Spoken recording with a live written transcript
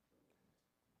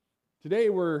Today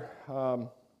we're going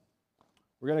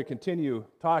to continue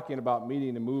talking about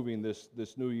meeting and moving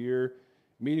this new year,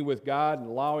 meeting with God and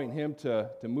allowing Him to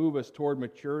move us toward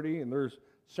maturity. And there's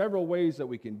several ways that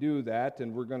we can do that,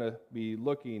 and we're going to be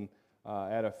looking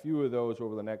at a few of those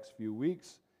over the next few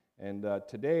weeks. And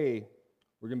today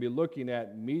we're going to be looking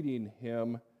at meeting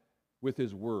Him with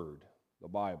His Word, the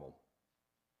Bible.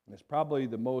 And it's probably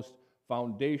the most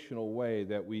foundational way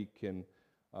that we can,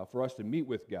 for us to meet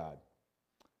with God.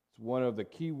 It's one of the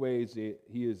key ways that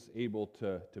He is able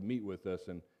to meet with us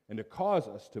and to cause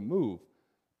us to move.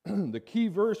 The key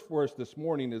verse for us this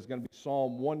morning is going to be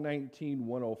Psalm 119,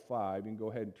 105. You can go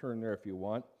ahead and turn there if you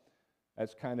want.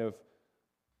 That's kind of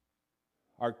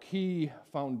our key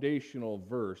foundational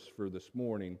verse for this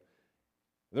morning.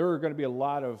 There are going to be a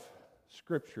lot of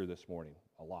scripture this morning,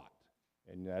 a lot.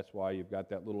 And that's why you've got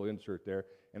that little insert there.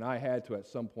 And I had to, at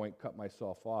some point, cut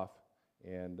myself off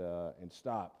and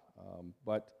stop.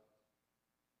 But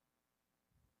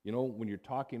you know, when you're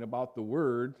talking about the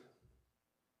Word,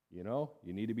 you know,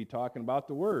 you need to be talking about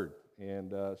the Word.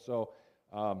 And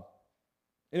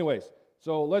anyways,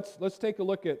 so let's take a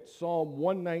look at Psalm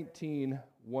 119,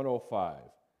 105.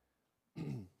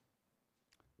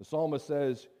 The psalmist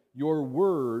says, "Your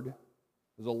word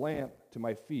is a lamp to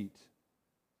my feet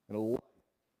and a light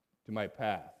to my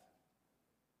path."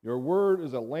 Your word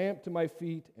is a lamp to my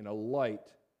feet and a light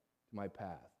to my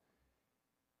path.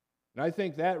 And I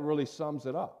think that really sums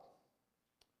it up.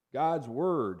 God's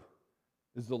Word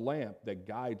is the lamp that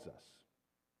guides us,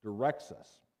 directs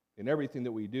us in everything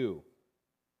that we do.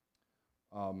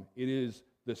 It is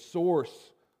the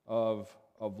source of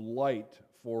light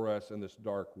for us in this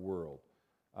dark world.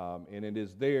 And it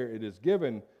is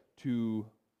given to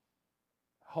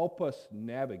help us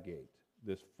navigate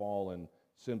this fallen,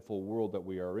 sinful world that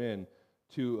we are in,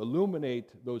 to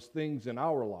illuminate those things in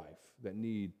our life that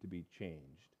need to be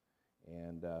changed.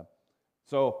 And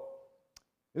so,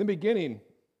 in the beginning,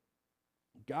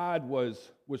 God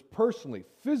was personally,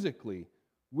 physically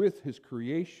with His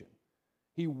creation.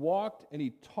 He walked and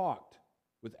He talked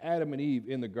with Adam and Eve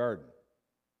in the garden.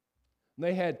 And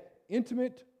they had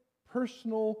intimate,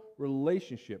 personal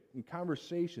relationship and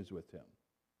conversations with Him.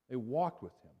 They walked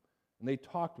with Him and they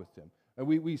talked with Him. And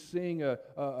we sing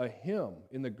a hymn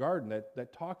in the garden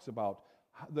that talks about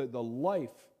the life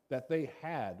that they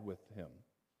had with Him.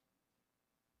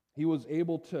 He was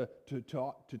able to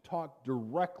talk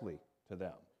directly to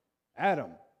them.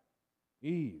 Adam,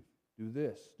 Eve, do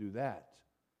this, do that.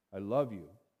 I love you.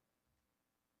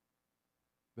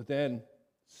 But then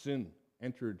sin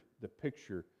entered the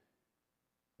picture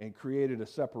and created a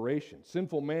separation.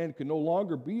 Sinful man could no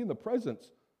longer be in the presence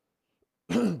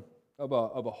of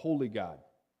a holy God.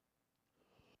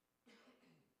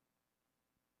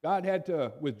 God had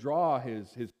to withdraw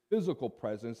His physical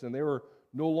presence, and they were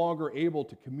no longer able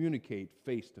to communicate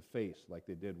face to face like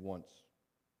they did once.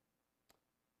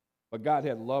 But God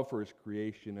had love for His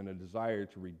creation and a desire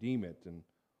to redeem it. And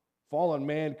fallen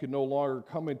man could no longer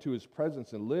come into His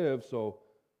presence and live, so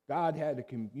God had to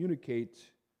communicate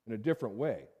in a different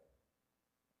way.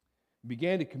 He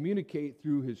began to communicate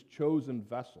through His chosen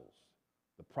vessels,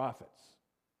 the prophets.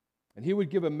 And He would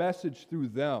give a message through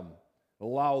them,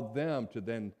 allow them to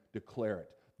then declare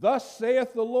it. "Thus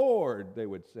saith the Lord," they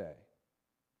would say.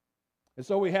 And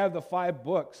so we have the 5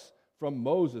 books from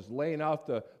Moses laying out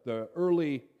the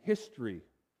early history,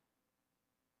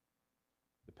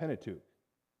 the Pentateuch.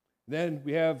 Then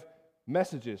we have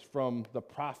messages from the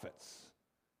prophets,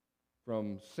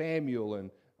 from Samuel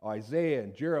and Isaiah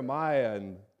and Jeremiah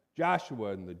and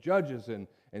Joshua and the Judges and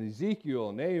Ezekiel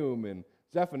and Nahum and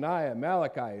Zephaniah and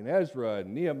Malachi and Ezra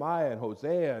and Nehemiah and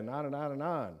Hosea and on and on and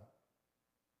on.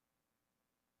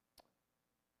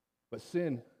 But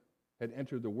sin had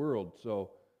entered the world, so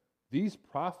these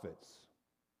prophets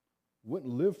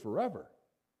wouldn't live forever.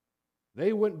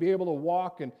 They wouldn't be able to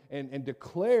walk and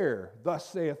declare, "Thus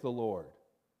saith the Lord,"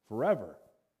 forever.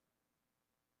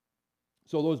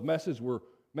 So those messages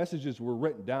were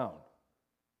written down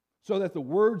so that the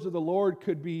words of the Lord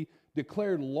could be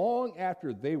declared long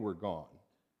after they were gone.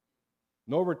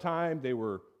 And over time, they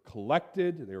were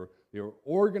collected, they were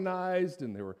organized,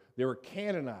 and they were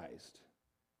canonized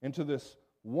into this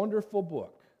wonderful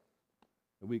book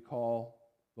that we call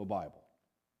the Bible.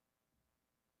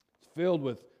 It's filled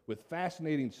with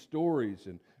fascinating stories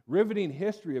and riveting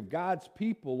history of God's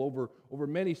people over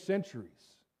many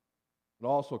centuries. It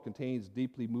also contains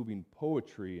deeply moving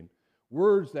poetry and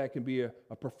words that can be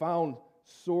a profound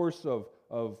source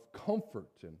of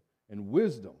comfort and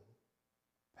wisdom.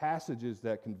 Passages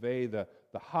that convey the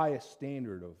highest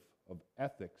standard of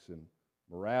ethics and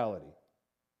morality.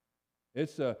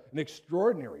 It's an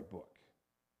extraordinary book.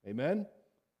 Amen?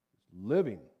 It's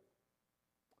living.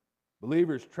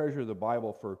 Believers treasure the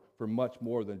Bible for much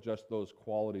more than just those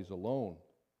qualities alone.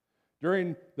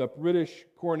 During the British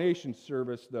coronation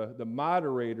service, the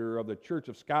moderator of the Church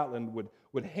of Scotland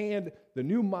would hand the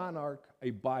new monarch a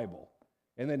Bible,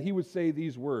 and then he would say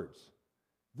these words: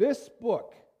 "This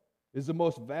book is the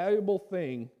most valuable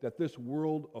thing that this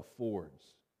world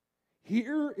affords.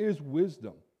 Here is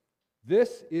wisdom.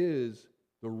 This is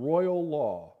the royal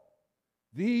law.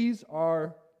 These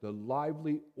are the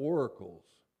lively oracles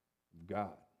of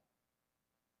God."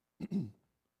 We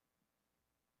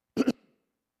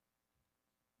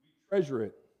treasure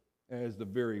it as the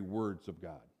very words of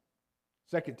God.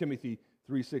 2 Timothy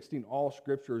 3:16, all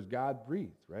Scripture is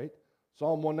God-breathed, right?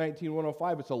 Psalm 119,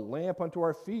 105, it's a lamp unto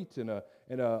our feet and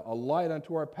a light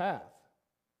unto our path.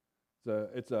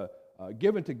 It's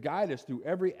given to guide us through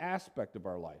every aspect of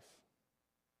our life.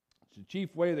 It's the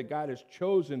chief way that God has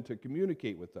chosen to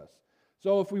communicate with us.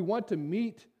 So if we want to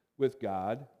meet with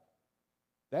God,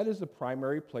 that is the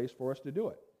primary place for us to do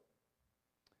it.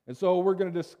 And so we're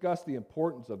going to discuss the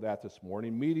importance of that this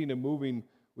morning, meeting and moving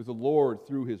with the Lord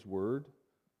through His Word,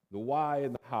 the why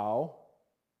and the how.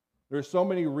 There's so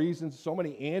many reasons, so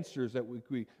many answers that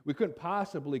we couldn't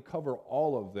possibly cover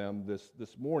all of them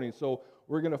this morning. So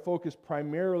we're going to focus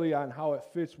primarily on how it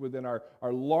fits within our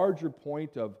larger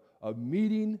point of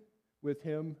meeting with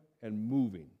Him and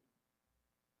moving.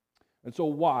 And so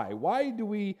why? Why do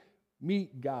we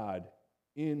meet God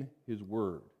in His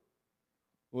Word?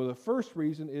 Well, the first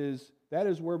reason is that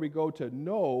is where we go to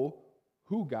know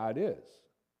who God is.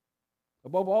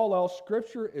 Above all else,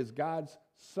 Scripture is God's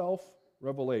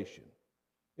self-revelation.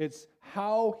 It's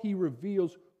how He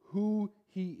reveals who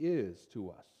He is to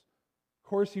us. Of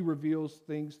course, He reveals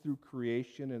things through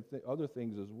creation and other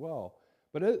things as well.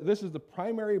 But this is the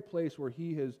primary place where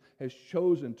He has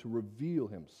chosen to reveal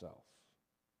Himself.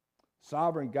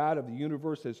 Sovereign God of the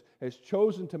universe has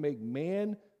chosen to make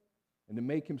man and to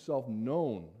make Himself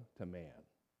known to man.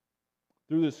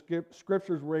 Through the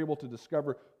Scriptures, we're able to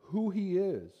discover who He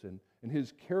is and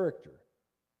His character.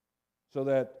 So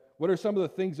that, what are some of the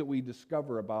things that we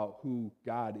discover about who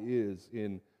God is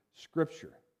in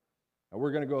Scripture? Now,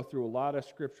 we're going to go through a lot of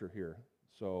Scripture here,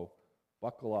 so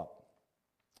buckle up.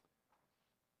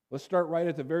 Let's start right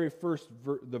at the very first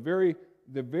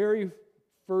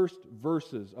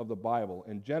verses of the Bible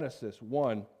in Genesis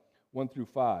 1 through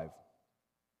 5.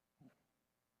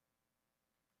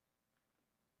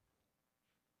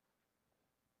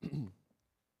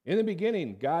 In the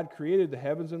beginning, God created the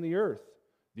heavens and the earth.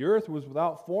 The earth was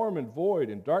without form and void,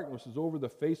 and darkness was over the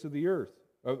face of the earth,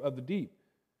 of the deep.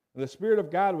 And the Spirit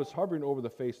of God was hovering over the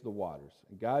face of the waters.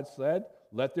 And God said,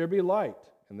 "Let there be light,"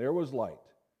 and there was light.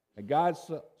 And God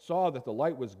saw that the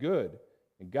light was good,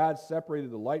 and God separated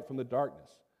the light from the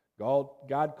darkness.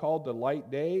 God called the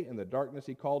light day, and the darkness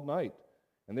He called night.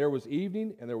 And there was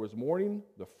evening, and there was morning,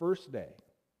 the first day.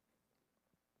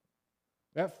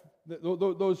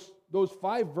 Those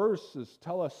 5 verses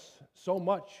tell us so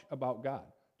much about God.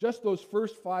 Just those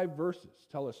first 5 verses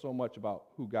tell us so much about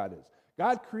who God is.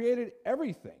 God created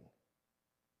everything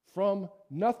from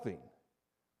nothing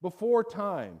before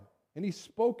time, and He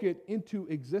spoke it into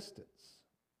existence.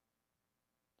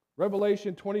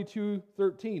 Revelation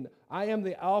 22:13, I am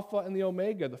the Alpha and the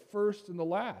Omega, the first and the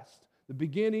last, the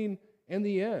beginning and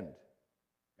the end.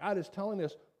 God is telling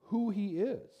us who He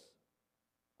is.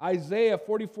 Isaiah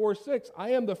 44:6,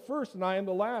 I am the first and I am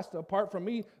the last. Apart from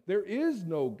me, there is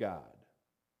no God.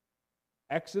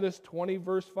 Exodus 20,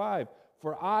 verse 5,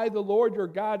 for I, the Lord your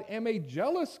God, am a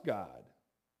jealous God.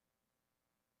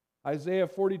 Isaiah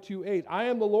 42:8, I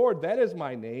am the Lord, that is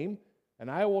my name,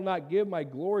 and I will not give my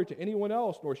glory to anyone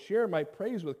else, nor share my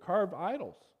praise with carved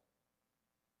idols.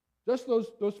 Just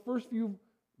those first few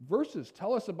verses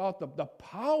tell us about the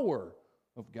power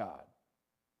of God.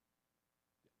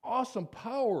 Awesome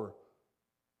power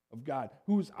of God,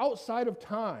 who's outside of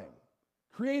time,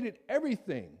 created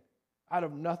everything out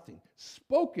of nothing,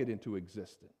 spoke it into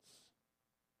existence.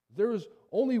 There is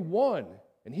only one,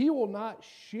 and He will not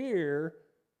share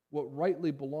what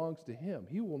rightly belongs to Him.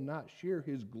 He will not share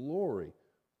His glory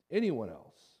with anyone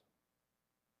else.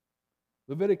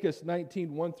 Leviticus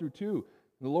 19, 1 through 2.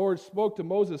 The Lord spoke to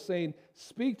Moses, saying,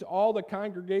 speak to all the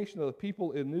congregation of the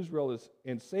people in Israel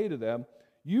and say to them,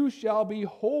 you shall be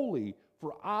holy,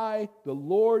 for I, the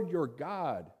Lord your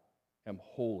God, am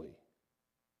holy.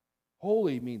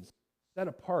 Holy means set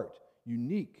apart,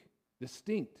 unique,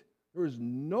 distinct. There is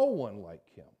no one like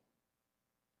Him.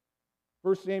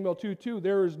 1 Samuel 2:2,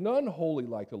 there is none holy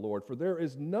like the Lord, for there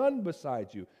is none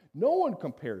besides you. No one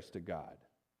compares to God.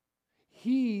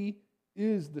 He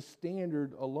is the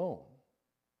standard alone.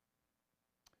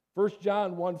 1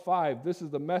 John 1:5, this is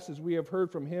the message we have heard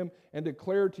from him and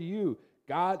declare to you.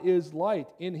 God is light.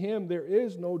 In him there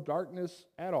is no darkness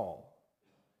at all.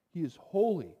 He is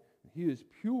holy. He is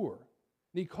pure.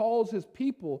 And he calls his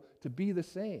people to be the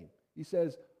same. He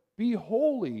says, be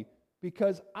holy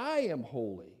because I am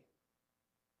holy.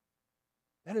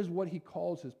 That is what he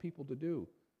calls his people to do,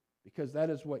 because that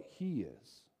is what he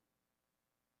is.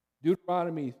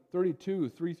 Deuteronomy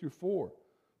 32, 3-4.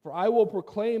 For I will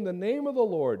proclaim the name of the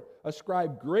Lord,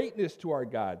 ascribe greatness to our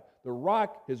God. The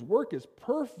rock, his work is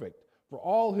perfect, for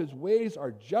all his ways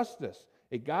are justice,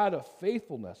 a God of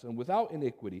faithfulness and without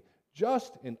iniquity.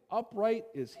 Just and upright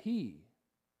is he.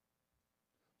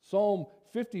 Psalm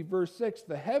 50, verse 6,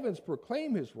 the heavens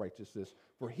proclaim his righteousness,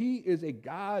 for he is a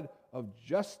God of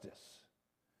justice.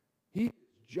 He is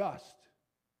just.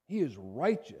 He is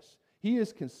righteous. He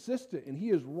is consistent, and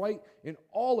he is right in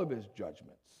all of his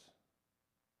judgments.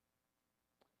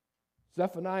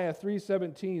 Zephaniah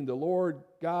 3:17, the Lord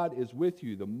God is with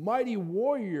you, the mighty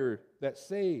warrior that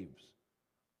saves.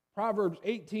 Proverbs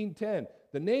 18:10,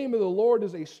 the name of the Lord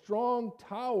is a strong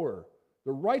tower.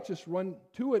 The righteous run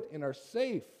to it and are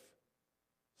safe.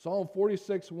 Psalm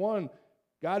 46:1,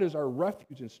 God is our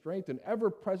refuge and strength and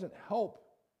ever-present help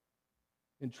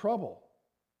in trouble.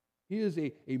 He is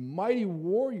a mighty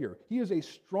warrior. He is a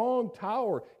strong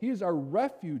tower. He is our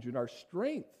refuge and our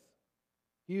strength.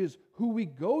 He is who we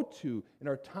go to in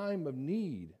our time of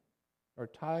need, our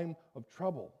time of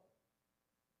trouble.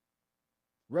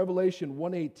 Revelation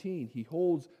 1:18, he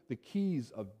holds the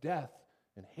keys of death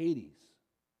and Hades.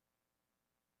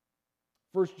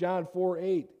 1 John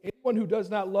 4:8, anyone who does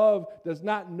not love does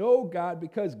not know God,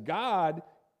 because God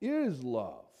is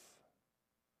love.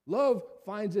 Love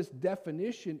finds its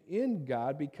definition in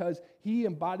God because he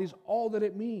embodies all that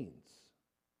it means.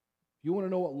 If you want to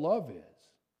know what love is,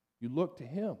 you look to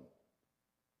him.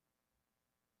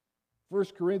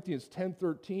 1 Corinthians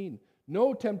 10:13,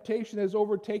 no temptation has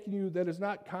overtaken you that is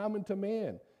not common to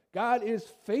man. God is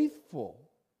faithful,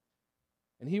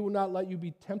 and he will not let you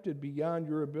be tempted beyond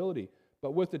your ability.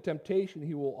 But with the temptation,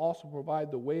 he will also provide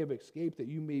the way of escape that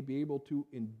you may be able to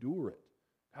endure it.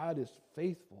 God is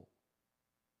faithful.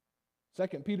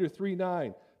 2 Peter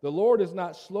 3:9, the Lord is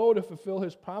not slow to fulfill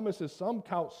his promises. Some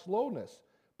count slowness,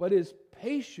 but is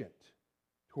patient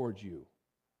towards you,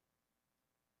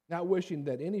 not wishing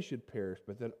that any should perish,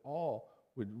 but that all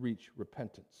would reach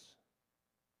repentance.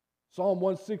 Psalm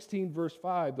 116, verse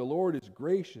 5, the Lord is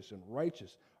gracious and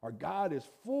righteous. Our God is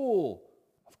full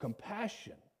of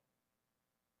compassion.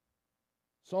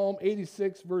 Psalm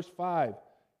 86, verse 5,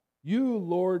 you,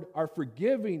 Lord, are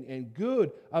forgiving and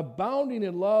good, abounding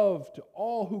in love to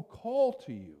all who call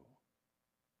to you.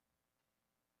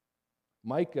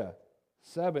 Micah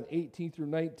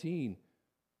 7:18-19,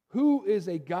 who is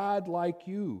a God like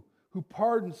you, who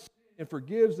pardons sin and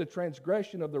forgives the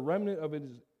transgression of the remnant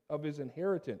of his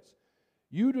inheritance?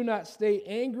 You do not stay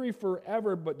angry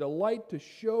forever, but delight to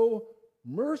show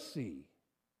mercy.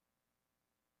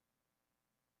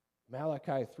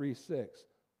 Malachi 3:6,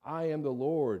 I am the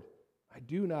Lord, I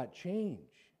do not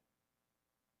change.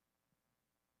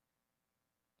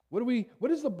 What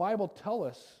does the Bible tell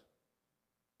us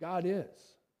God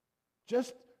is?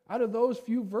 Just out of those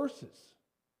few verses.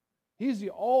 He's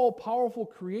the all-powerful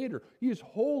creator. He is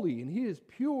holy, and he is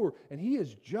pure, and he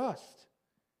is just.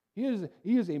 He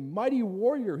is a mighty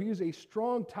warrior. He is a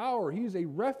strong tower. He is a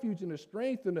refuge and a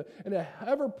strength and a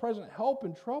ever-present help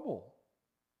in trouble.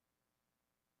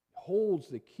 He holds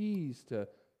the keys to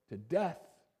death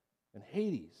and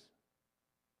Hades.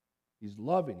 He's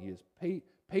loving. He is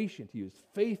patient. He is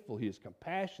faithful. He is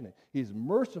compassionate. He is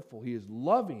merciful. He is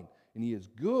loving, and he is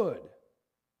good.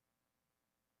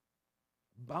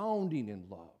 Abounding in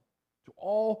love to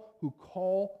all who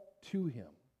call to him.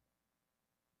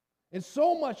 And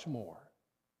so much more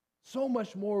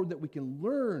that we can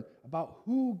learn about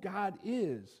who God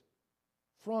is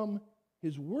from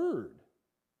his word.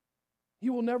 He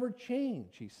will never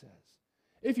change, he says.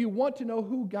 If you want to know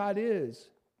who God is,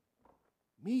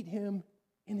 meet him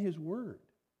in his word.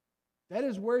 That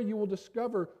is where you will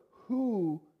discover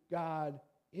who God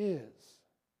is.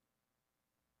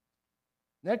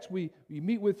 Next, we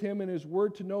meet with him in his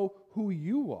word to know who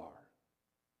you are.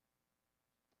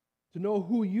 To know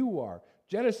who you are.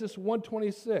 Genesis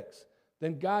 1:26.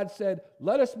 Then God said,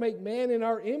 let us make man in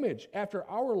our image, after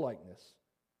our likeness,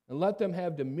 and let them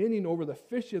have dominion over the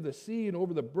fish of the sea, and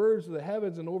over the birds of the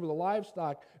heavens, and over the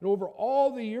livestock, and over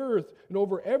all the earth, and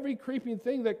over every creeping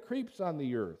thing that creeps on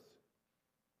the earth.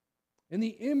 In the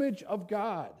image of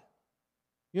God,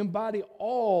 you embody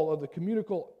all of the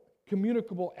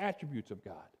communicable attributes of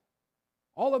God.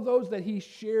 All of those that he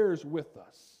shares with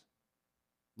us.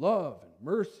 love and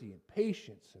mercy and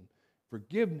patience and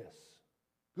forgiveness,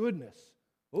 goodness.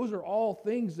 Those are all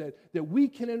things that we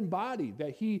can embody,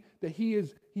 that He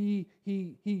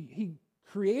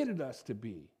created us to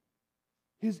be.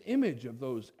 His image of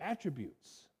those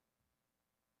attributes.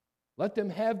 Let them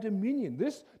have dominion.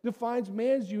 This defines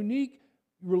man's unique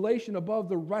relation above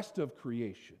the rest of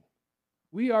creation.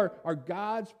 We are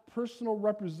God's personal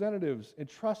representatives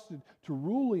entrusted to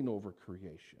ruling over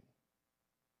creation.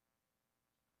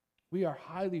 We are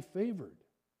highly favored.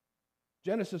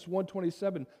 Genesis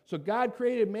 1:27. So God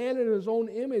created man in His own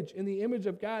image. In the image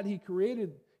of God He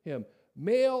created him.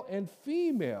 Male and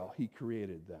female He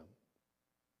created them.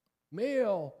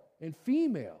 Male and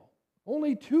female.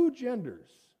 Only two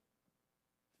genders.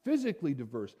 Physically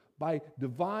diverse by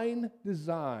divine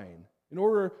design in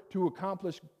order to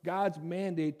accomplish God's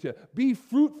mandate to be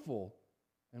fruitful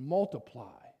and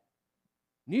multiply.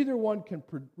 Neither one can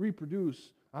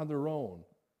reproduce on their own.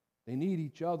 They need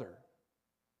each other.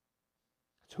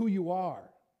 That's who you are.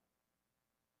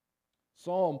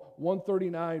 Psalm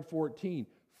 139:14.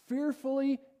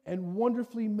 Fearfully and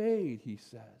wonderfully made, he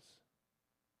says.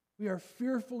 We are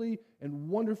fearfully and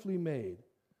wonderfully made.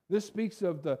 This speaks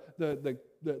of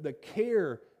the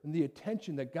care and the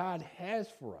attention that God has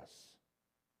for us.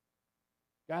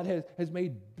 God has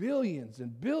made billions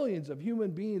and billions of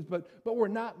human beings, but we're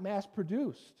not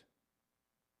mass-produced.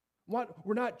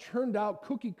 We're not churned out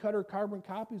cookie-cutter carbon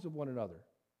copies of one another.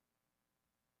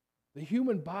 The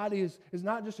human body is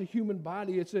not just a human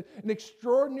body. It's an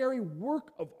extraordinary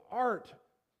work of art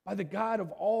by the God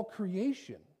of all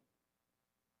creation.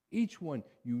 Each one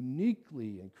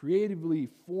uniquely and creatively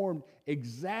formed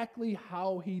exactly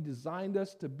how He designed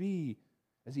us to be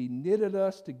as He knitted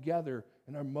us together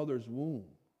in our mother's womb.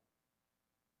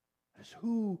 That's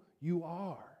who you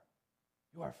are.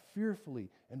 You are fearfully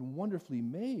and wonderfully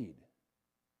made.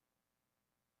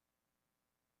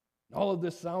 All of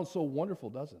this sounds so wonderful,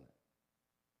 doesn't it?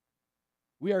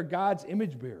 We are God's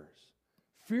image bearers,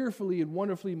 fearfully and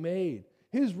wonderfully made.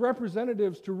 His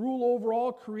representatives to rule over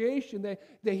all creation that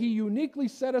He uniquely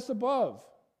set us above.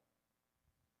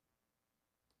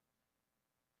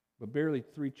 But barely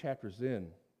 3 chapters in,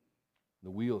 the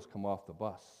wheels come off the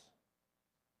bus.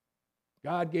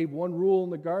 God gave one rule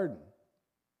in the garden.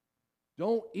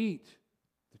 Don't eat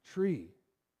the tree,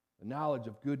 the knowledge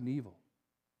of good and evil.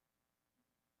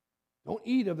 Don't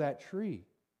eat of that tree.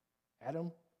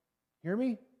 Adam, hear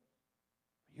me?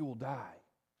 You will die.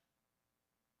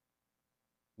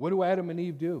 What do Adam and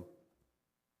Eve do?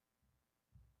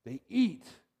 They eat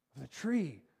of the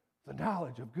tree, the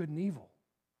knowledge of good and evil.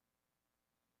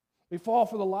 They fall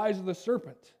for the lies of the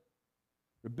serpent.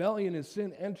 Rebellion and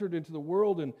sin entered into the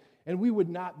world, and we would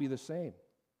not be the same.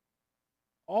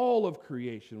 All of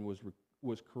creation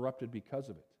was corrupted because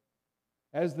of it.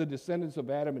 As the descendants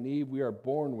of Adam and Eve, we are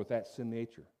born with that sin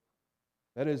nature.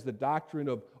 That is the doctrine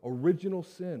of original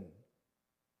sin.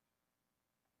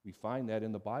 We find that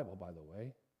in the Bible, by the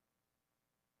way.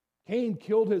 Cain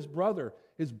killed his brother,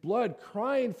 his blood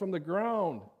crying from the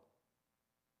ground.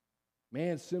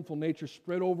 Man's sinful nature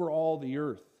spread over all the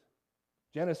earth.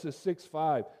 Genesis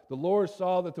 6:5. The Lord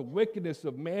saw that the wickedness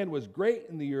of man was great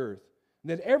in the earth,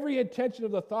 and that every intention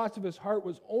of the thoughts of his heart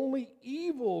was only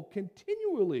evil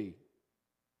continually.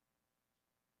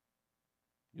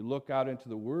 You look out into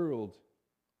the world,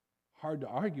 hard to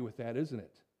argue with that, isn't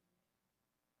it?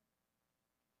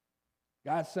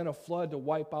 God sent a flood to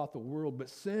wipe out the world, but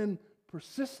sin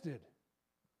persisted.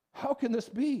 How can this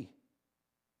be?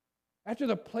 After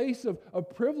the place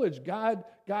of privilege God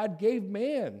gave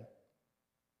man,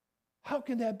 how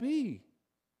can that be?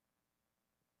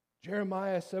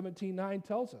 Jeremiah 17:9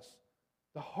 tells us,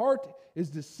 the heart is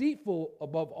deceitful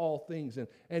above all things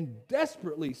and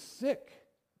desperately sick.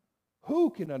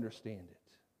 Who can understand it?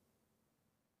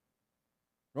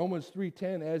 Romans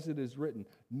 3:10, as it is written,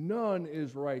 none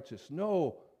is righteous.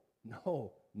 No,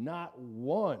 not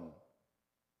one.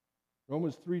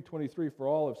 Romans 3:23, for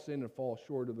all have sinned and fall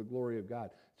short of the glory of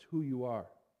God. It's who you are.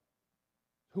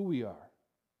 It's who we are.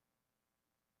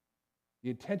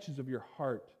 The intentions of your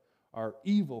heart are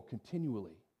evil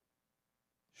continually.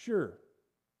 Sure,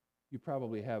 you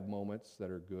probably have moments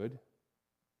that are good,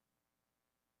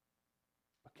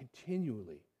 but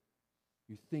continually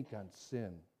you think on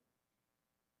sin.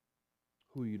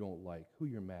 Who you don't like, who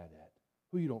you're mad at,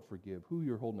 who you don't forgive, who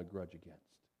you're holding a grudge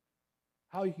against,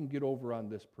 how you can get over on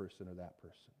this person or that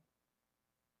person,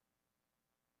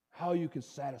 how you can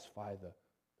satisfy the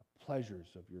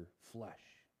pleasures of your flesh.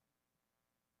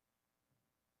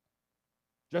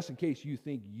 Just in case you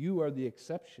think you are the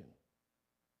exception,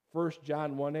 1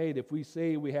 John 1:8, if we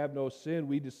say we have no sin,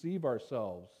 we deceive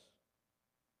ourselves.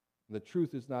 and the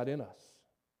truth is not in us.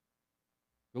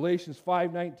 Galatians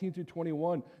 5:19 through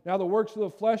 21. Now the works of the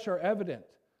flesh are evident: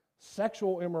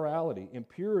 sexual immorality,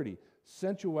 impurity,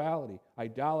 sensuality,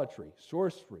 idolatry,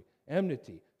 sorcery,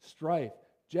 enmity, strife,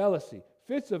 jealousy,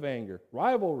 fits of anger,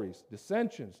 rivalries,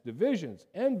 dissensions, divisions,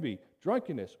 envy,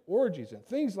 drunkenness, orgies, and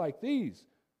things like these.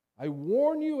 I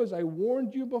warn you, as I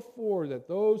warned you before, that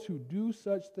those who do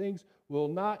such things will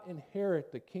not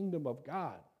inherit the kingdom of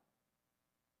God.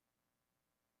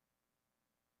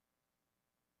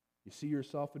 You see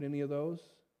yourself in any of those?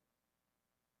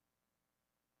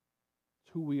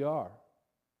 It's who we are.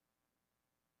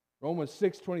 Romans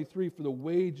 6:23, for the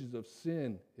wages of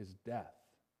sin is death.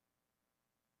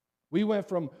 We went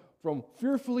from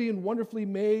fearfully and wonderfully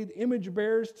made image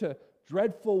bearers to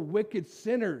dreadful, wicked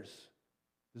sinners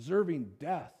deserving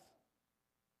death.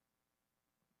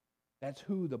 That's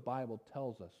who the Bible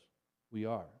tells us we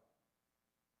are.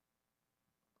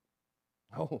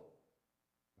 Oh,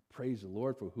 praise the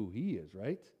Lord for who He is,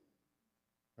 right?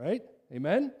 Right?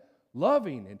 Amen?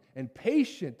 Loving and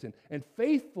patient and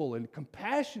faithful and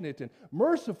compassionate and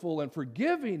merciful and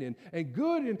forgiving and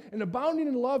good and abounding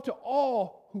in love to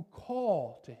all who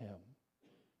call to Him.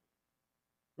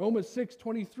 Romans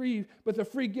 6:23, but the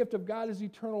free gift of God is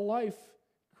eternal life,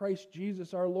 Christ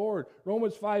Jesus our Lord.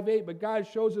 Romans 5:8, but God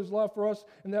shows His love for us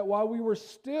in that while we were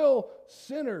still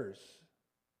sinners,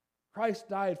 Christ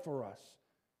died for us.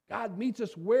 God meets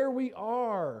us where we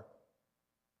are,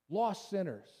 lost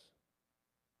sinners.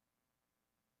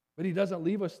 But He doesn't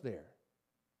leave us there.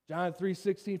 John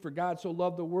 3:16, for God so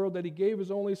loved the world that He gave His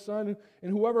only Son,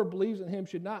 and whoever believes in Him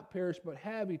should not perish but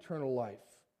have eternal life.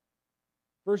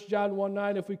 1 John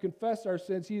 1:9, if we confess our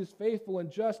sins, He is faithful and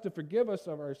just to forgive us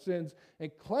of our sins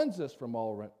and cleanse us from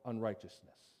all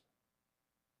unrighteousness.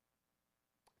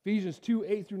 Ephesians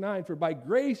 2:8 through 9, for by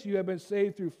grace you have been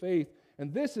saved through faith,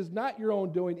 and this is not your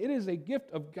own doing. It is a gift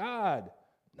of God,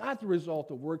 not the result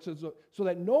of works, so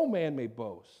that no man may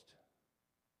boast.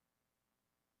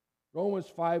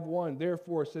 Romans 5:1,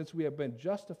 therefore, since we have been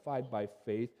justified by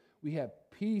faith, we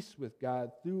have peace with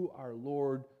God through our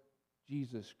Lord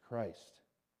Jesus Christ.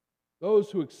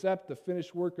 Those who accept the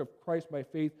finished work of Christ by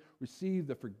faith receive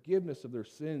the forgiveness of their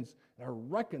sins and are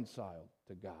reconciled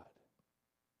to God.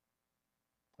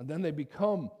 And then they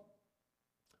become,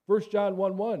 1 John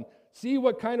 1:1, see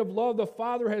what kind of love the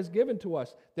Father has given to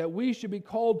us, that we should be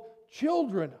called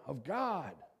children of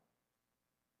God.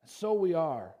 And so we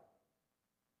are.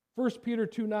 1 Peter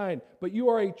 2:9, but you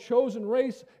are a chosen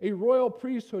race, a royal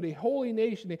priesthood, a holy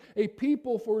nation, a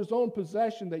people for His own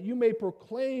possession, that you may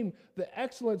proclaim the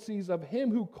excellencies of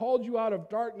Him who called you out of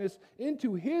darkness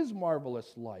into His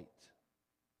marvelous light.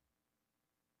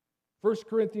 1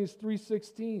 Corinthians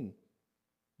 3:16,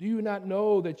 do you not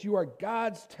know that you are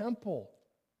God's temple,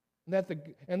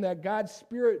 and that God's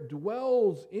Spirit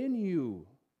dwells in you?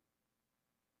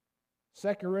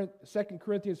 2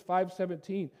 Corinthians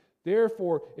 5:17,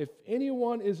 therefore, if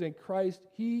anyone is in Christ,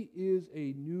 he is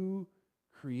a new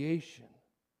creation.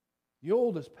 The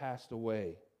old has passed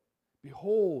away.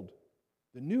 Behold,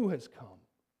 the new has come.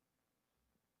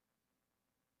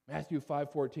 Matthew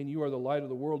 5:14, you are the light of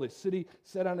the world. A city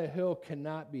set on a hill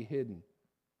cannot be hidden.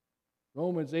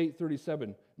 Romans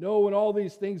 8:37, no, in all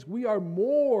these things we are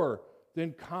more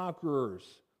than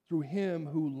conquerors through Him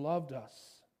who loved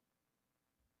us.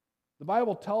 The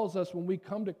Bible tells us when we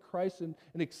come to Christ and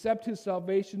accept His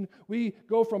salvation, we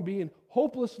go from being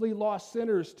hopelessly lost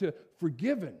sinners to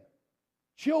forgiven,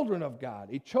 children of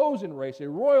God, a chosen race, a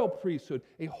royal priesthood,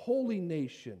 a holy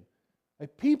nation, a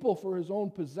people for His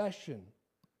own possession,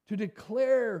 to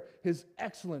declare His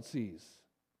excellencies.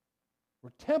 We're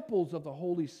temples of the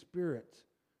Holy Spirit,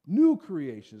 new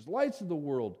creations, lights of the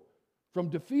world, from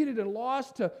defeated and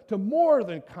lost to more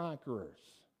than conquerors.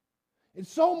 And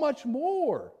so much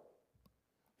more.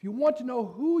 If you want to know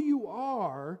who you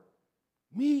are,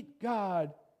 meet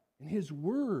God in His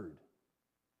Word.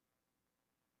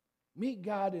 Meet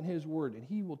God in His Word, and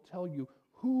He will tell you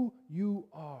who you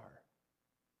are.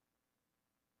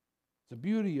 It's the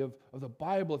beauty of the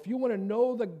Bible. If you want to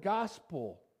know the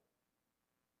gospel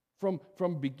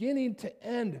from beginning to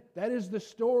end, that is the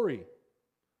story.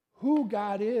 Who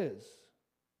God is.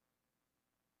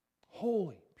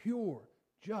 Holy, pure,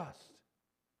 just,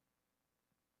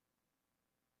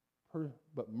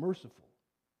 but merciful,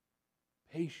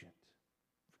 patient,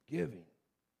 forgiving.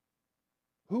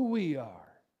 Who we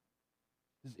are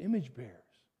as image bearers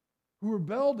who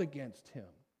rebelled against Him,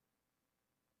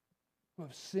 who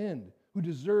have sinned, who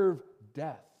deserve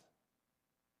death.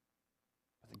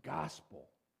 But the gospel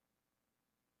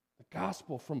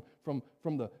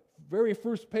from the very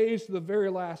first page to the very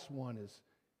last one is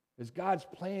is God's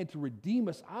plan to redeem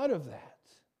us out of that.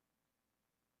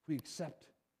 If we accept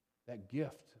that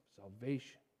gift of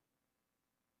salvation,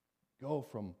 go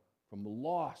from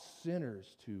lost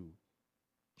sinners to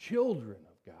children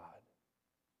of God.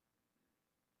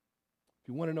 If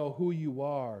you want to know who you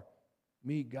are,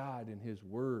 meet God in His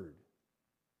Word.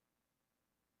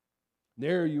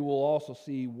 There you will also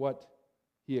see what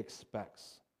He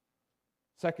expects.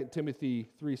 2 Timothy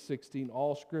 3:16,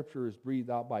 all Scripture is breathed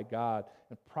out by God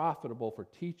and profitable for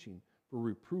teaching, for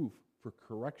reproof, for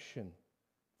correction,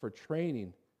 for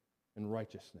training in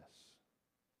righteousness.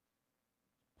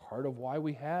 Part of why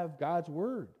we have God's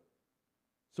Word,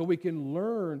 so we can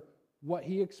learn what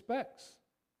He expects,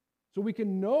 so we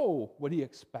can know what He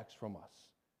expects from us,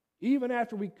 even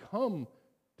after we come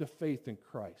to faith in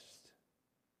Christ.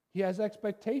 He has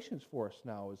expectations for us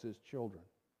now as His children,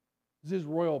 as His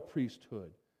royal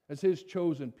priesthood, as His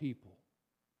chosen people.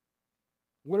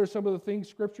 What are some of the things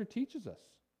Scripture teaches us?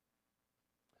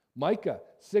 Micah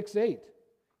 6:8,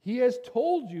 He has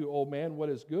told you, O man, what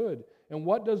is good, and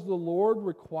what does the Lord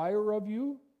require of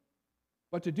you?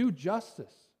 But to do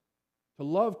justice, to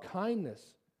love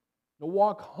kindness, to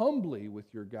walk humbly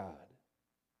with your God.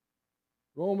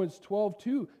 Romans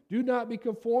 12:2, do not be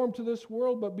conformed to this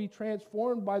world, but be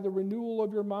transformed by the renewal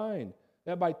of your mind,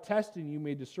 that by testing you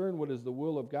may discern what is the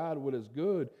will of God, what is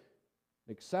good,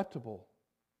 acceptable,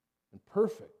 and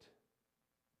perfect.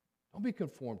 Don't be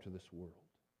conformed to this world.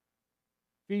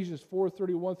 Ephesians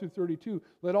 4:31 through 32,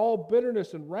 let all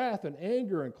bitterness and wrath and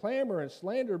anger and clamor and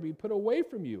slander be put away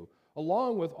from you,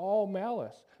 along with all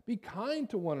malice. Be kind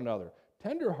to one another,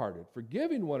 tenderhearted,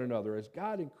 forgiving one another, as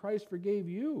God in Christ forgave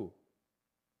you.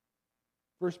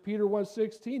 1 Peter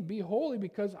 1:16, be holy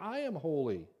because I am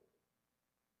holy.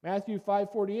 Matthew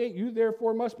 5:48, you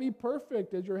therefore must be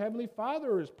perfect as your heavenly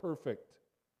Father is perfect.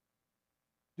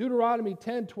 Deuteronomy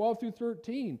 10:12 through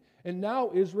 13, and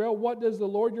now Israel, what does the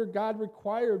Lord your God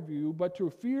require of you but to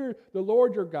fear the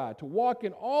Lord your God, to walk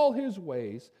in all His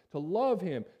ways, to love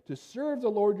Him, to serve the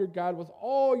Lord your God with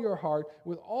all your heart,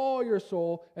 with all your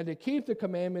soul, and to keep the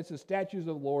commandments and statutes of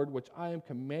the Lord, which I am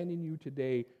commanding you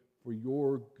today for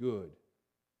your good.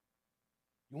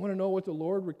 You want to know what the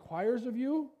Lord requires of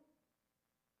you?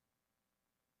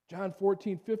 John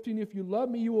 14:15, if you love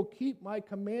me, you will keep my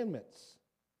commandments.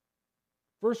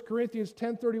 1 Corinthians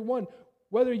 10:31,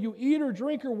 whether you eat or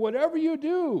drink or whatever you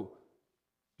do,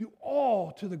 do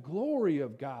all to the glory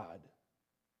of God.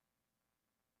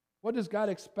 What does God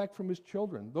expect from His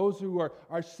children, those who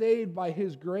are saved by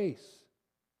His grace?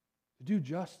 To do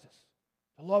justice,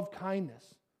 to love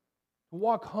kindness, to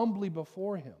walk humbly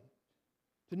before Him,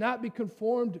 to not be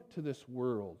conformed to this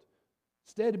world.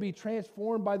 Instead, to be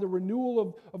transformed by the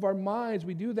renewal of our minds.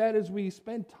 We do that as we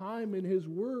spend time in His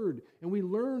Word and we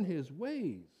learn His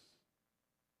ways.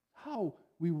 How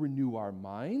we renew our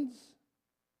minds?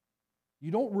 You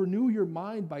don't renew your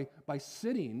mind by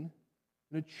sitting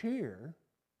in a chair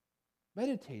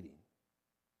meditating.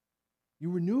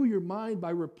 You renew your mind by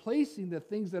replacing the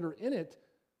things that are in it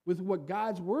with what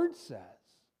God's Word says.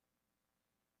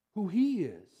 Who He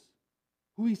is,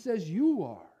 who He says you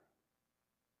are.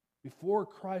 Before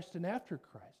Christ and after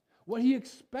Christ. What He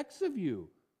expects of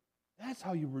you. That's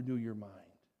how you renew your mind.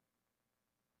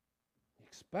 He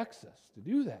expects us to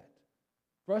do that.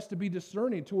 For us to be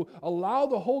discerning, to allow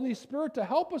the Holy Spirit to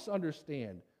help us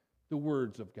understand the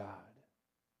words of God.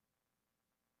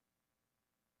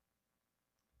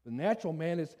 The natural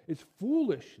man is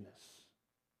foolishness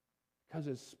because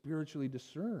it's spiritually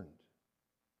discerned.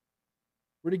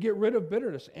 We're to get rid of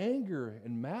bitterness, anger,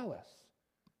 and malice.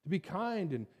 To be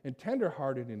kind and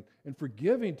tenderhearted and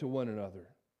forgiving to one another.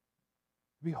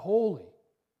 To be holy.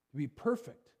 To be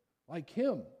perfect like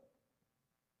Him.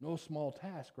 No small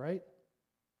task, right?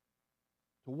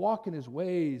 To walk in His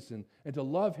ways and to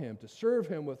love Him. To serve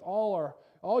Him with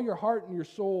all your heart and your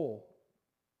soul.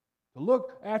 To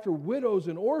look after widows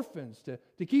and orphans.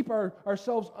 To keep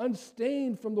ourselves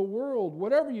unstained from the world.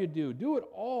 Whatever you do it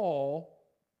all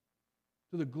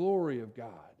to the glory of God.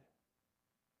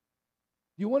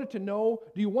 Do you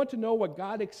want to know what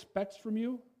God expects from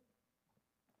you?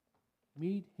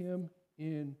 Meet Him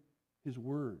in His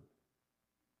Word.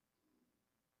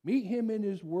 Meet Him in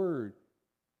His Word,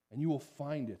 and you will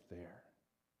find it there.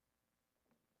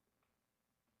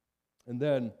 And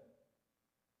then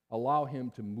allow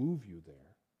Him to move you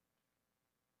there.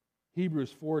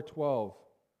 Hebrews 4:12,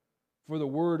 for the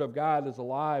Word of God is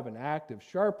alive and active,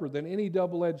 sharper than any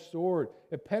double-edged sword.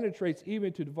 It penetrates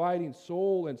even to dividing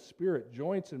soul and spirit,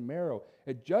 joints and marrow.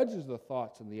 It judges the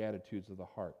thoughts and the attitudes of the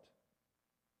heart.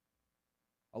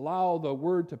 Allow the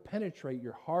word to penetrate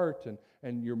your heart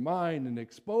and your mind and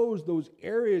expose those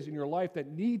areas in your life that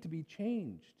need to be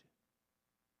changed.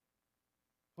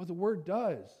 What the word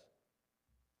does,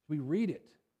 we read it.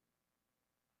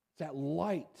 It's that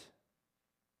light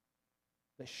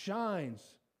that shines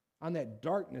on that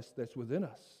darkness that's within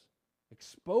us,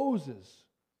 exposes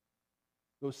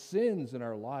those sins in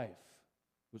our life,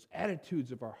 those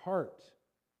attitudes of our heart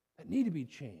that need to be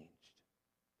changed.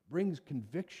 It brings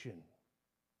conviction.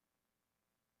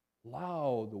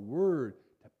 Allow the word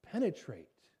to penetrate,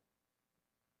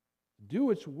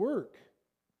 do its work.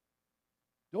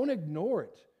 Don't ignore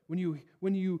it. When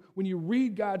you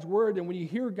read God's word and when you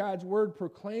hear God's word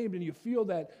proclaimed and you feel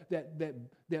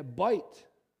that bite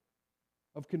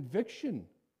of conviction,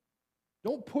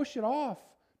 don't push it off.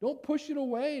 Don't push it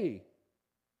away.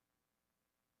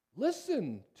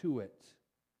 Listen to it.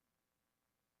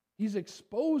 He's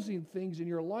exposing things in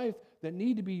your life that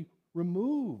need to be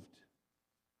removed.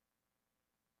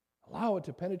 Allow it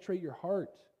to penetrate your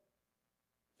heart.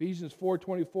 Ephesians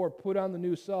 4:24, put on the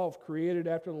new self, created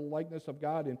after the likeness of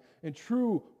God in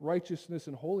true righteousness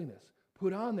and holiness.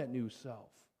 Put on that new self.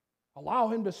 Allow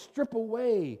him to strip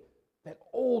away that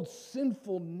old,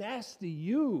 sinful, nasty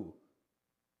you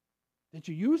that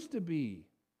you used to be.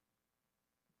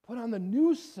 Put on the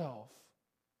new self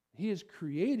he has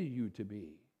created you to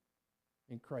be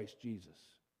in Christ Jesus.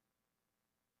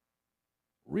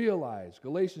 Realize,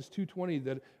 Galatians 2:20,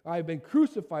 that I have been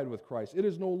crucified with Christ. It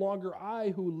is no longer I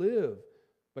who live,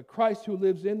 but Christ who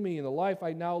lives in me. In the life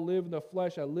I now live in the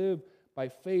flesh, I live by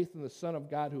faith in the Son of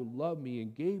God who loved me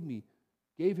and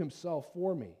gave himself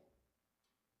for me.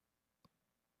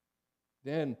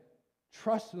 Then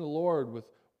trust in the Lord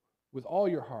with all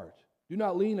your heart. Do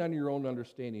not lean on your own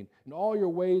understanding. In all your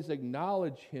ways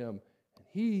acknowledge him, and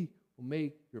he will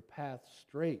make your path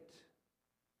straight.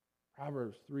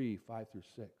 Proverbs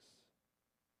 3:5-6.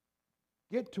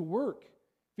 Get to work.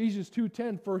 Ephesians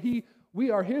 2:10, for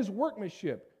we are his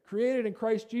workmanship, created in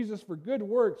Christ Jesus for good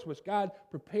works, which God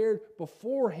prepared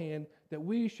beforehand that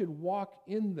we should walk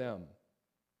in them.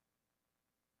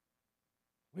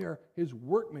 We are his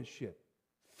workmanship,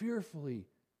 fearfully,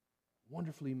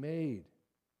 wonderfully made,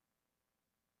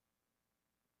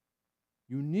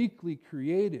 uniquely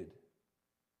created,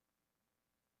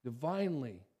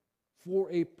 divinely,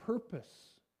 for a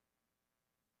purpose.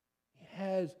 He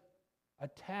has a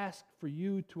task for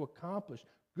you to accomplish.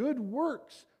 Good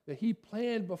works that he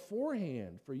planned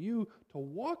beforehand for you to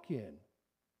walk in.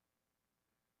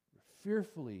 You're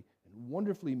fearfully and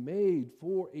wonderfully made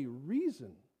for a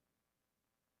reason.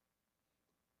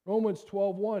 Romans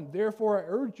 12:1, therefore I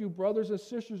urge you, brothers and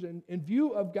sisters, in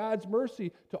view of God's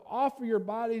mercy, to offer your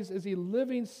bodies as a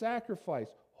living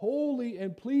sacrifice, holy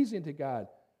and pleasing to God.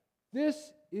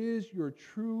 This is your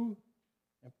true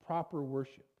and proper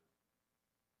worship.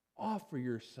 Offer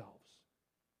yourselves.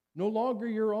 No longer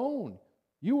your own.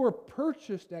 You were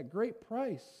purchased at great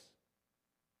price.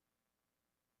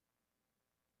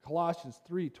 Colossians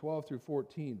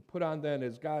 3:12-14. Put on then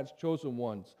as God's chosen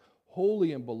ones,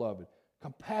 holy and beloved,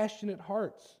 compassionate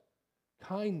hearts,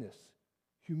 kindness,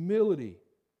 humility,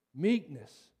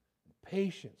 meekness,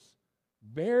 patience,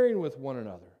 bearing with one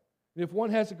another. And if one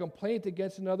has a complaint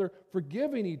against another,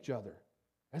 forgiving each other,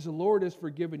 as the Lord has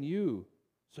forgiven you,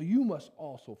 so you must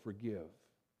also forgive.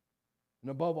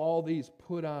 And above all these,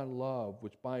 put on love,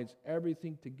 which binds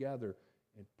everything together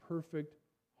in perfect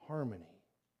harmony.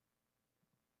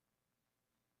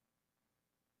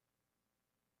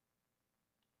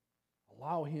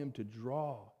 Allow him to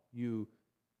draw you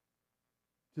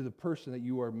to the person that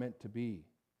you are meant to be.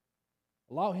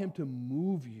 Allow him to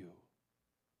move you.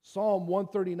 Psalm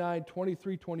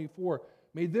 139:23-24.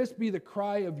 May this be the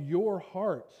cry of your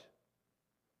heart.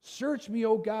 Search me,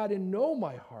 O God, and know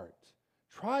my heart.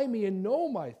 Try me and know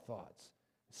my thoughts.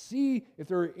 See if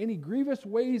there are any grievous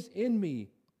ways in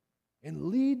me, and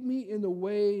lead me in the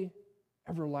way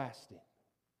everlasting.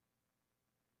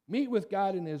 Meet with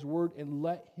God in his word and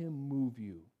let him move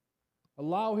you.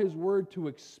 Allow his word to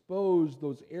expose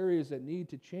those areas that need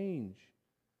to change.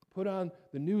 Put on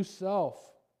the new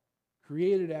self,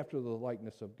 created after the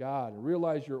likeness of God, and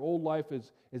realize your old life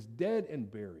is dead and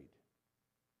buried.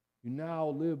 You now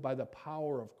live by the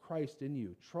power of Christ in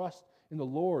you. Trust in the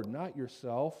Lord, not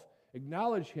yourself.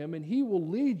 Acknowledge him, and he will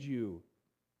lead you.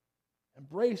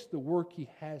 Embrace the work he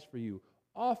has for you.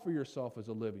 Offer yourself as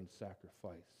a living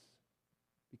sacrifice.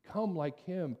 Become like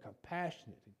him,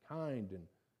 compassionate and kind and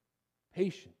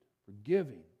patient,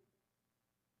 forgiving.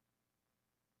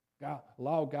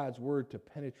 Allow God's word to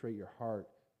penetrate your heart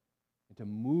and to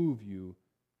move you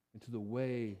into the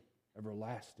way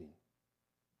everlasting.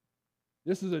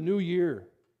 This is a new year.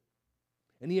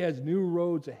 and He has new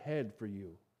roads ahead for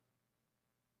you.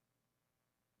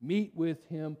 Meet with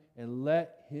Him and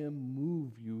let Him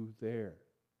move you there.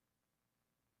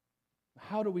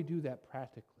 How do we do that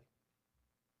practically?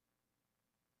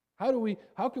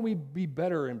 How can we be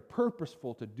better and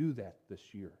purposeful to do that this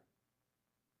year?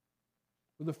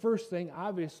 Well, the first thing,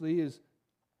 obviously, is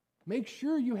make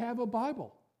sure you have a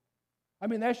Bible. I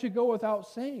mean, that should go without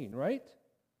saying, right?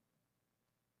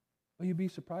 Well, you'd be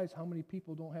surprised how many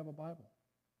people don't have a Bible,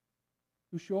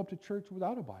 who show up to church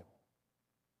without a Bible.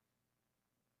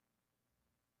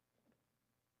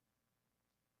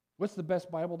 What's the best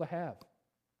Bible to have?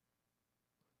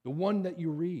 The one that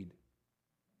you read.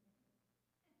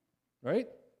 Right?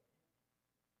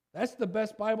 That's the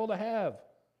best Bible to have.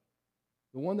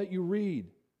 The one that you read.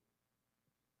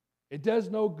 It does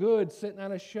no good sitting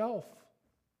on a shelf.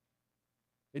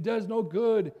 It does no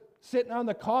good sitting on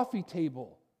the coffee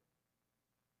table.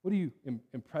 What are you,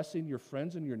 impressing your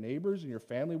friends and your neighbors and your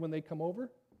family when they come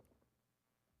over?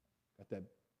 Got that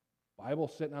Bible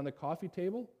sitting on the coffee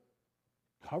table,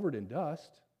 covered in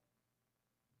dust,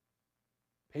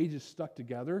 pages stuck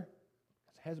together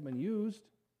because it hasn't been used.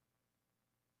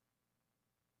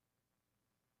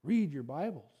 Read your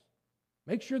Bibles.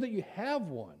 Make sure that you have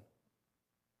one.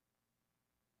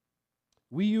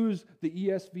 We use the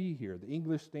ESV here, the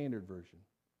English Standard Version.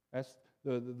 That's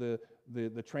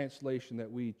the translation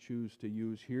that we choose to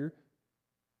use here.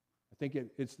 I think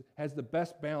it has the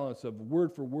best balance of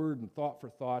word for word and thought for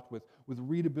thought with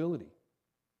readability.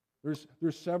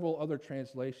 There's several other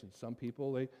translations. Some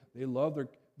people, they love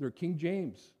their King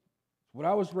James. It's what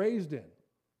I was raised in.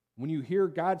 When you hear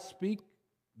God speak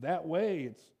that way,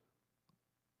 it's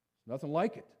nothing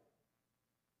like it.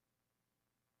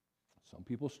 Some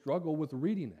people struggle with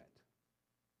reading that.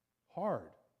 Hard.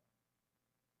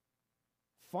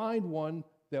 Find one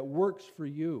that works for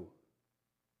you.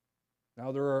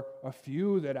 Now, there are a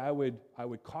few that I would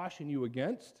caution you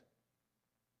against.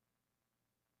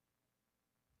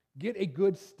 Get a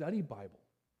good study Bible.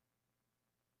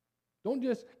 Don't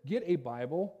just get a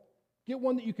Bible. Get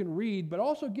one that you can read, but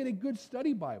also get a good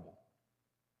study Bible.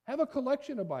 Have a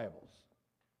collection of Bibles.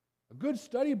 A good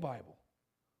study Bible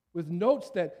with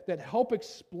notes that help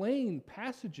explain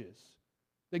passages,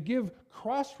 that give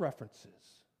cross-references.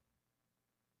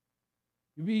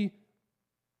 You'd be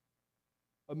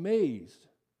amazed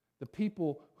the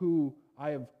people who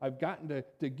I've gotten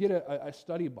to get a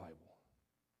study Bible.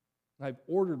 I've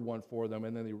ordered one for them,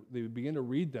 and then they begin to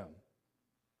read them.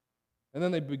 And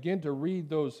then they begin to read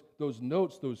those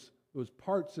notes, those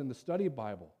parts in the study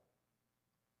Bible.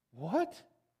 What?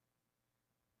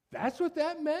 That's what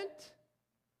that meant?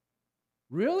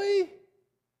 Really?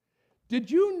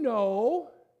 Did you know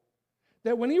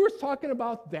that when he was talking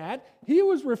about that, he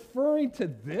was referring to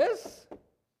this?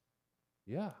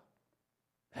 Yeah,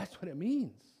 that's what it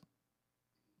means.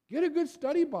 Get a good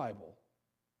study Bible.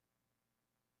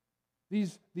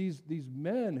 These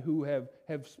men who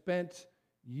have spent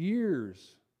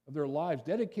years of their lives,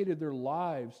 dedicated their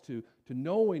lives to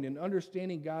knowing and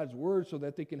understanding God's Word so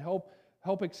that they can help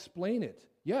explain it.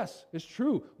 Yes, it's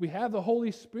true. We have the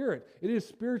Holy Spirit. It is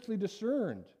spiritually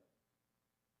discerned.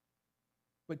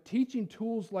 But teaching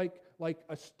tools like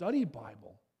a study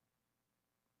Bible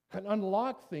can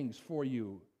unlock things for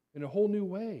you in a whole new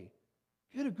way.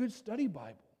 Get a good study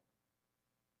Bible.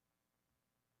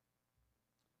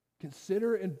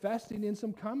 Consider investing in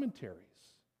some commentaries.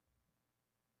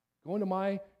 Go into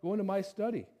my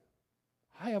study.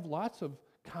 I have lots of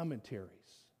commentaries,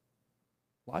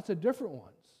 lots of different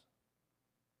ones.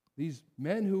 These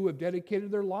men who have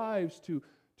dedicated their lives to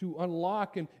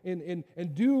unlock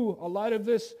and do a lot of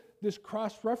this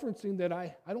cross-referencing that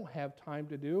I don't have time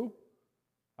to do.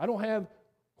 I don't have,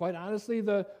 quite honestly,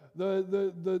 the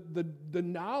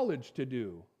knowledge to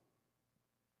do.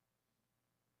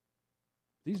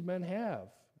 These men have.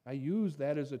 I use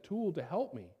that as a tool to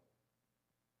help me.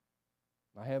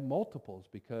 I have multiples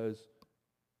because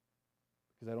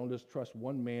I don't just trust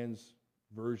one man's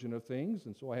version of things,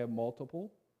 and so I have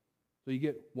multiple. So you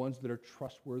get ones that are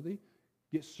trustworthy.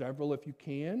 Get several if you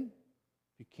can.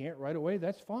 If you can't right away,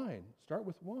 that's fine. Start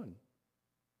with one.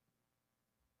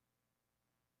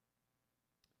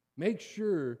 Make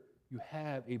sure you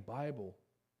have a Bible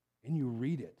and you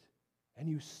read it and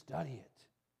you study it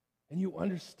and you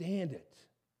understand it.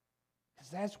 Because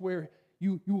that's where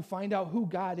you will find out who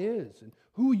God is and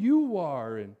who you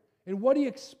are and what He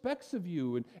expects of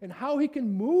you and how He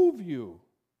can move you.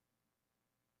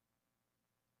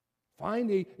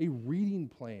 Find a reading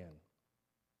plan.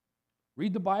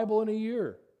 Read the Bible in a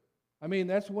year. I mean,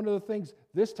 that's one of the things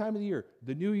this time of the year,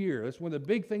 the new year, that's one of the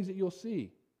big things that you'll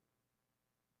see.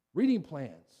 Reading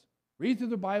plans. Read through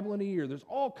the Bible in a year. There's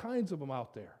all kinds of them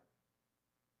out there.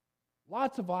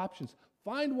 Lots of options.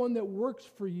 Find one that works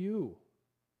for you.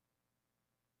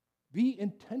 Be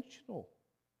intentional.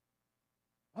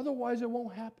 Otherwise, it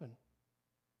won't happen.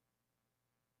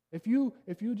 If you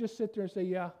just sit there and say,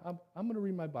 yeah, I'm going to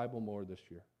read my Bible more this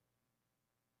year.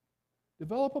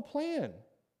 Develop a plan.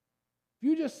 If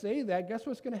you just say that, guess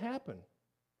what's going to happen?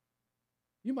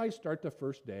 You might start the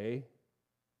first day,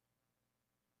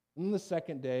 and then the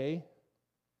second day,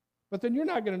 but then you're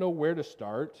not going to know where to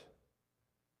start.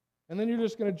 And then you're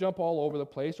just going to jump all over the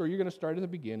place, or you're going to start at the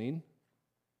beginning,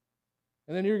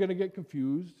 and then you're going to get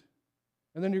confused,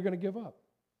 and then you're going to give up.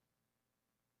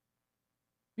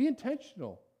 Be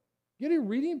intentional. Get a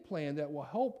reading plan that will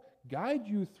help guide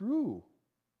you through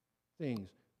things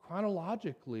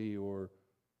chronologically, or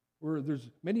there's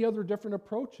many other different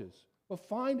approaches. But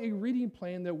find a reading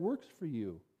plan that works for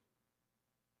you,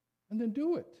 and then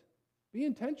do it. Be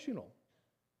intentional.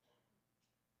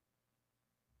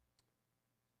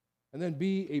 And then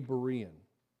be a Berean.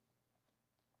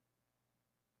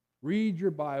 Read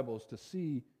your Bibles to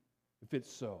see if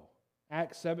it's so.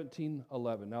 Acts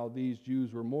 17:11. Now these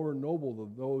Jews were more noble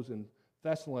than those in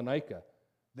Thessalonica.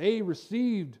 They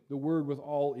received the word with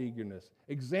all eagerness,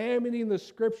 examining the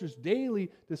scriptures daily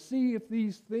to see if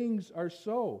these things are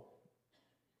so.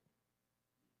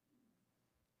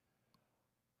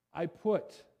 I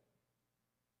put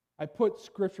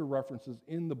scripture references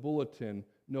in the bulletin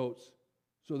notes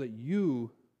so that you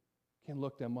can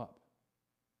look them up.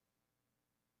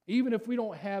 Even if we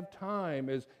don't have time,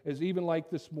 as even like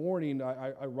this morning,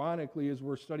 ironically, as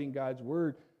we're studying God's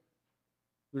Word,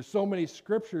 there's so many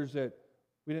scriptures that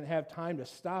we didn't have time to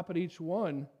stop at each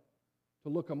one to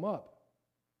look them up.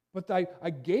 But I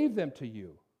gave them to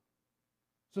you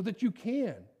so that you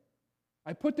can.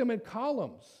 I put them in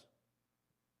columns.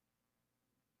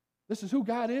 This is who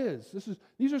God is.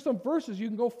 These are some verses you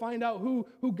can go find out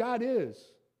who God is.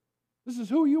 This is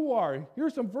who you are. Here are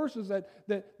some verses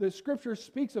that the Scripture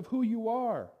speaks of who you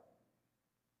are.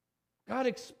 God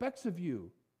expects of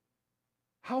you.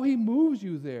 How He moves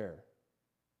you there.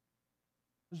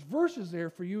 There's verses there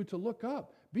for you to look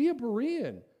up. Be a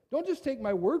Berean. Don't just take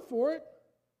my word for it.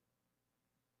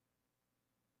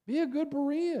 Be a good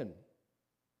Berean.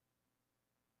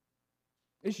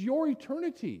 It's your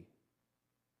eternity.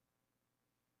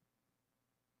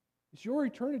 It's your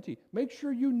eternity. Make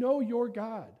sure you know your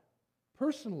God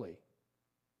personally.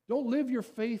 Don't live your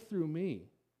faith through me.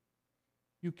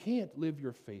 You can't live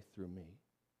your faith through me.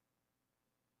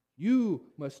 You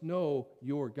must know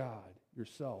your God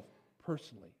yourself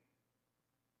personally.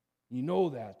 You know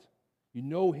that. You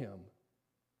know Him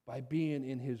by being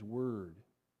in His Word,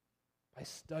 by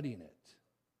studying it,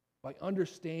 by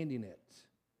understanding it,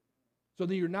 so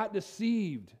that you're not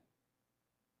deceived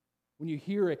when you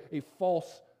hear a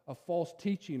false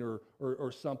teaching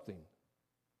or something.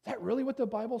 Is that really what the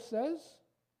Bible says?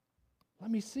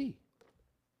 Let me see.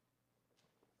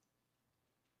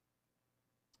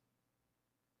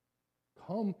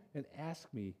 Come and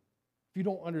ask me if you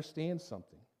don't understand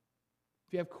something,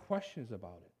 if you have questions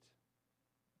about it.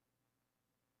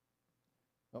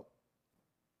 Oh,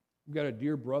 we've got a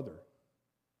dear brother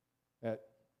at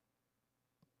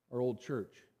our old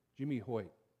church, Jimmy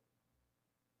Hoyt.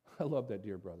 I love that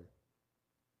dear brother.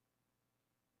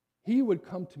 He would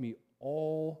come to me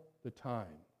all the time.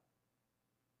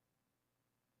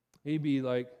 He'd be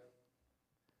like,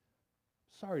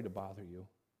 sorry to bother you.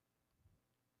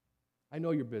 I know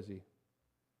you're busy.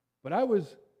 But I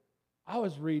was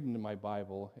reading in my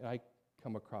Bible, and I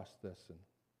come across this, and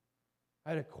I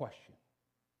had a question.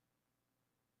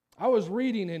 I was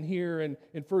reading in here in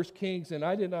 1 Kings, and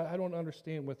I don't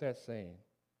understand what that's saying.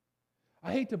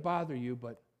 I hate to bother you,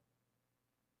 but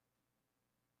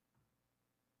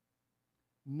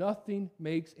nothing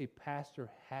makes a pastor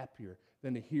happier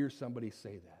than to hear somebody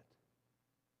say that.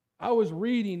 I was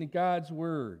reading God's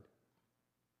Word.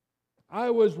 I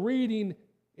was reading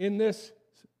in this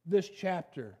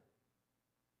chapter.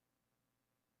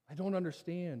 I don't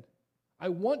understand. I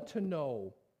want to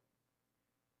know.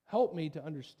 Help me to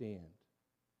understand.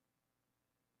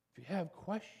 If you have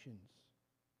questions,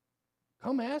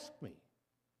 come ask me.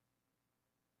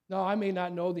 Now, I may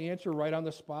not know the answer right on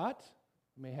the spot.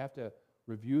 I may have to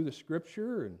review the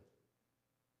Scripture, and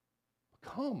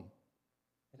come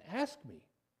and ask me.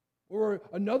 Or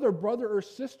another brother or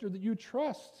sister that you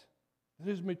trust, that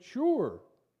is mature.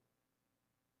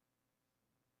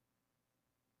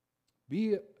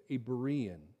 Be a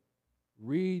Berean.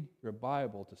 Read your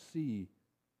Bible to see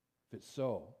if it's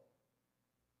so.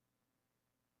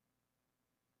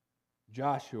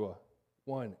 Joshua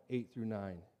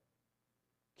 1:8-9.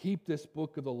 Keep this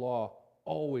book of the law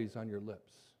always on your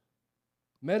lips.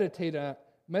 Meditate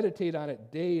on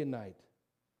it day and night,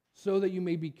 so that you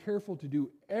may be careful to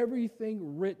do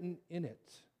everything written in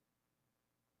it.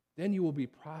 Then you will be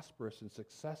prosperous and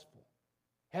successful.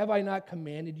 Have I not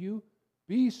commanded you?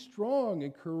 Be strong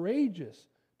and courageous.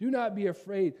 Do not be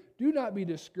afraid. Do not be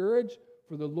discouraged,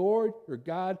 for the Lord your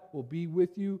God will be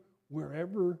with you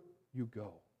wherever you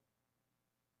go.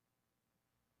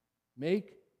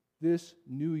 Make this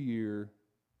new year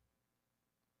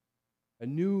a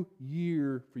new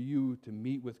year for you to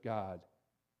meet with God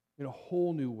in a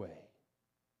whole new way.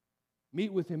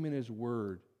 Meet with Him in His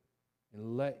Word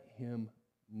and let Him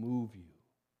move you.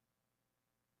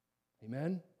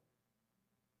 Amen? Let's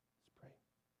pray.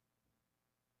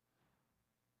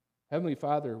 Heavenly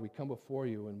Father, we come before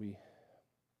you and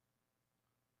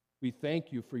we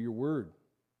thank you for your Word.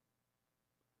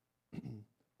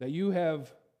 That you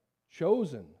have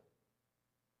chosen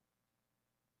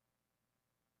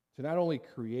to not only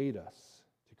create us,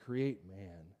 to create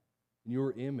man in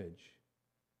your image,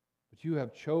 but you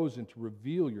have chosen to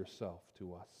reveal yourself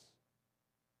to us.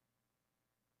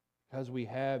 Because we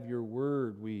have your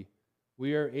word, we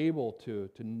are able to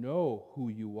know who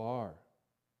you are,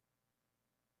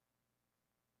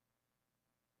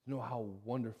 to know how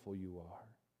wonderful you are.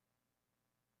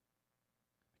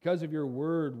 Because of your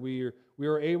word, we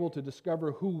are able to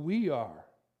discover who we are.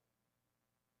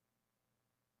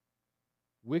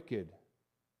 Wicked,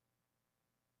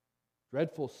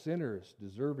 dreadful sinners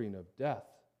deserving of death.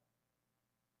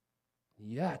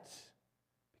 Yet,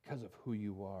 because of who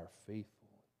you are, faithful,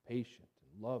 patient,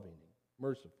 and loving, and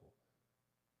merciful,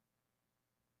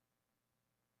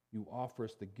 you offer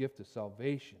us the gift of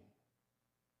salvation.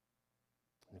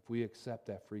 And if we accept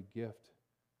that free gift,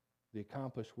 the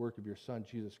accomplished work of your Son,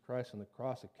 Jesus Christ, on the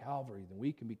cross of Calvary, then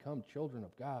we can become children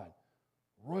of God,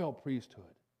 royal priesthood,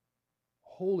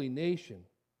 holy nation,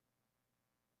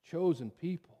 chosen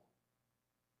people.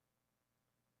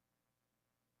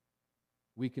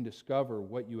 We can discover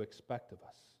what you expect of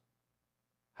us,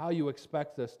 how you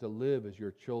expect us to live as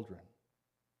your children.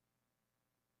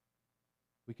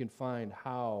 We can find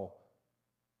how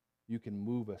you can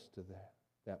move us to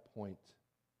that point,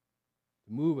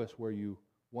 to move us where you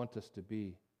want us to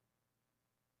be.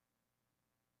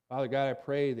 Father God, I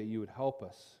pray that you would help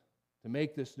us to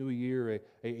make this new year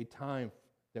a time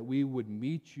that we would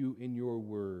meet you in your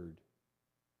word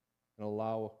and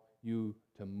allow you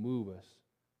to move us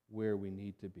where we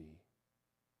need to be.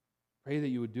 Pray that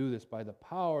you would do this by the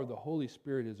power of the Holy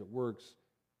Spirit as it works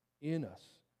in us,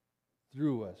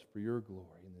 through us, for your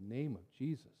glory. In the name of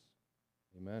Jesus,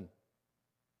 amen.